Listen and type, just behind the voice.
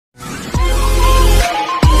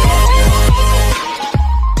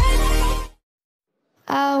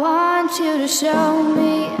you to show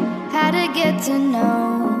me how to get to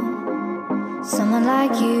know someone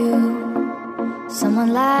like you,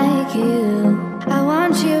 someone like you. I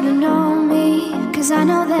want you to know me, 'cause I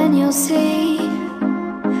know then you'll see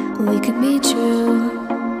we could be true,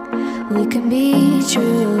 we can be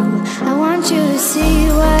true. I want you to see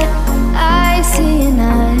what I see in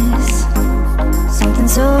us, something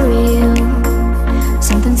so real,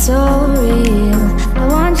 something so real. I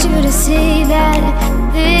want you to see that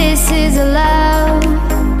this is a love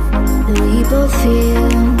that we both feel,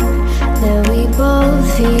 that we both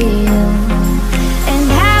feel. And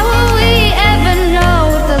how will we ever know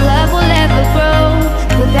if the love will ever grow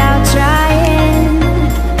without trying,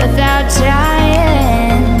 without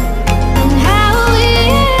trying? And how will we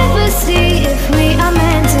ever see if we are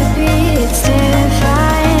meant to be? It's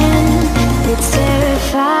terrifying, it's terrifying.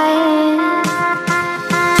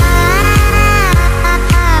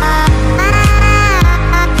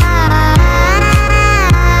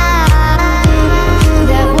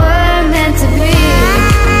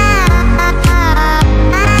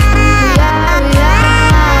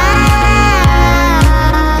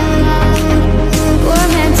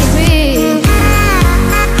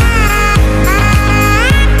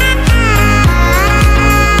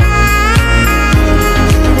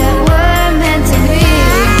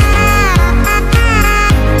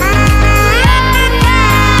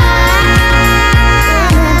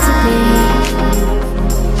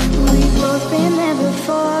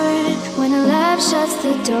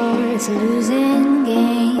 It's a losing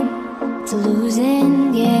game, it's a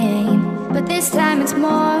losing game. But this time it's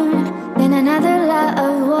more than another lot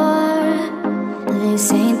of war.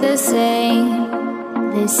 This ain't the same,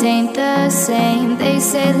 this ain't the same. They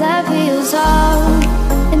say love heals all,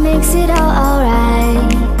 it makes it all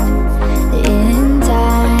alright. In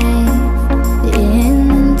time,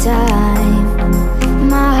 in time.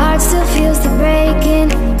 My heart still feels the breaking,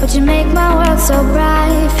 but you make my world so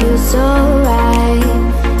bright. It feels so right,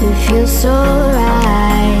 it feels so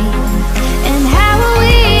right. And how will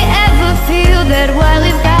we ever feel that what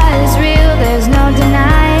we've got is real? There's no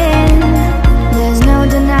denying, there's no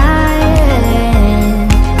denying.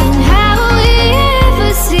 And how will we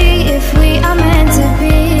ever see if we are meant to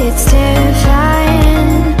be? It's terrifying,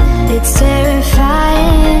 it's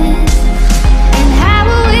terrifying. And how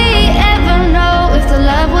will we ever know if the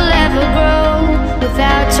love will ever grow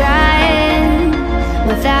without trying,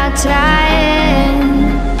 without trying?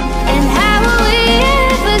 And how will we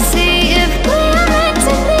ever see if we are meant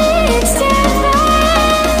to be? It's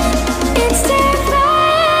terrifying, it's terrifying.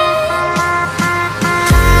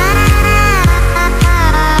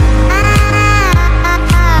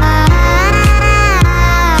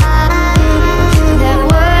 That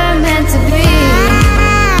we're meant to be.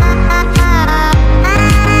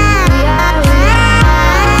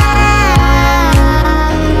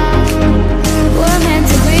 We're meant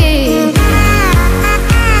to be.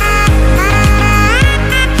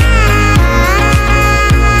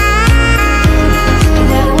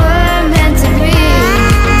 That we're meant to be.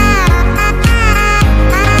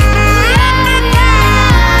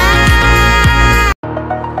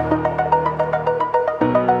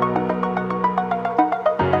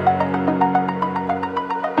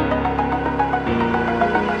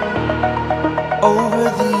 Over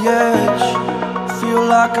the edge, feel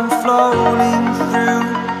like I'm floating through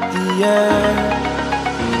the air.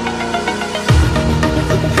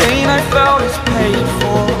 The pain I felt is paid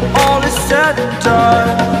for, all is said and done.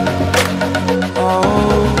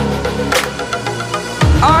 Oh,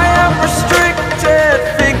 I am restricted,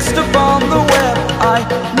 fixed upon the web. I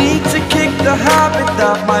need to kick the habit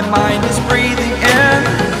that my mind is breathing in.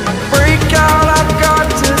 Break out, I've got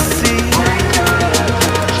to see.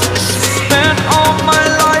 Spent all my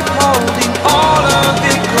life holding all of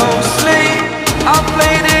it closely. I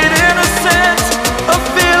played it innocent, a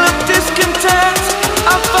feel of discontent.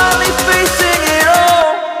 I'm finally facing it all,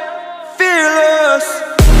 fearless.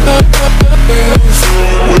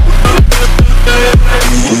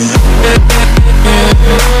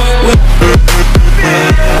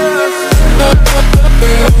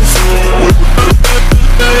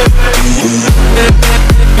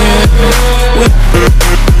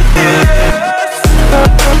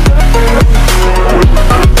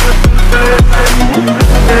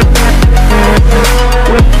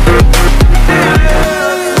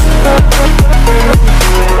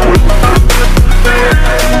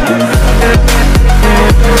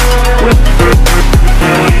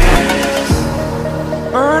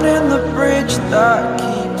 Burning the bridge that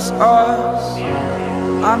keeps us.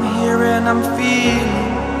 I'm here and I'm feeling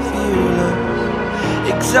fearless.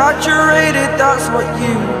 Exaggerated, that's what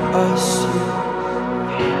you assume.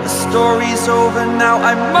 A story's over now,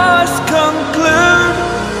 I must conclude.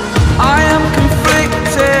 I am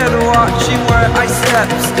conflicted, watching where I step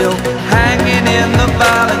still, hanging in the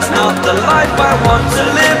balance. Not the life I want to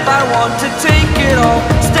live, I want to take it all.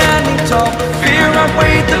 Standing tall, fear I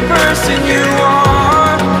weighed the person you are.